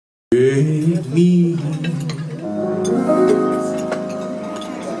Take me.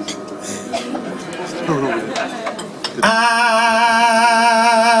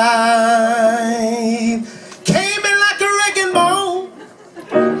 I came in like a wrecking ball.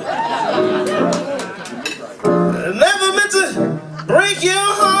 Never meant to break your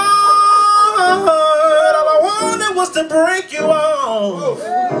heart. All I wanted was to break you off.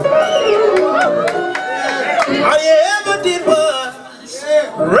 All you ever did was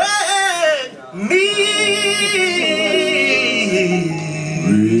wreck me.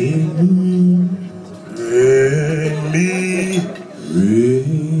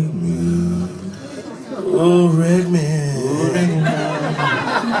 Oh, wreck me.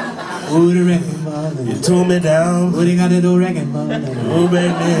 Who the wrecking ball? You tore me down. Who they got to do wrecking ball? Oh,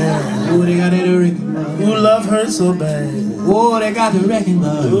 wreck me. Who they got to do wrecking ball? Who love her so bad? Who they got the wrecking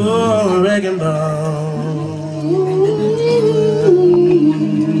ball? Oh, wrecking ball.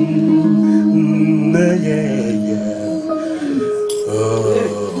 Yeah, yeah. Oh.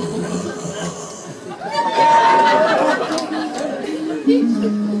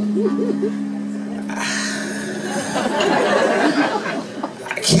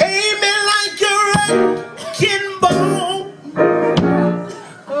 I came in like a wrecking ball.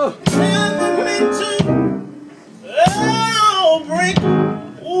 Never meant to break.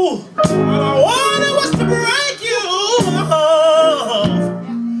 Ooh, all I wanted was to break you off.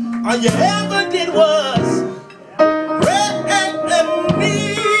 All you ever did was wreck me.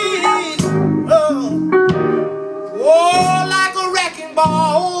 Oh, like a wrecking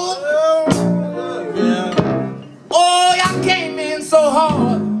ball. Oh, y'all came in so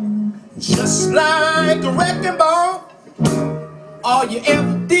hard, Just like a wrecking ball. all you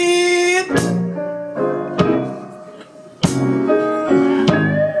ever did.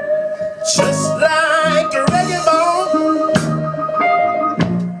 Just like a wrecking ball.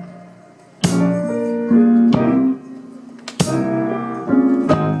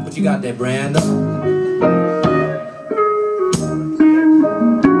 What you got there, Brandon?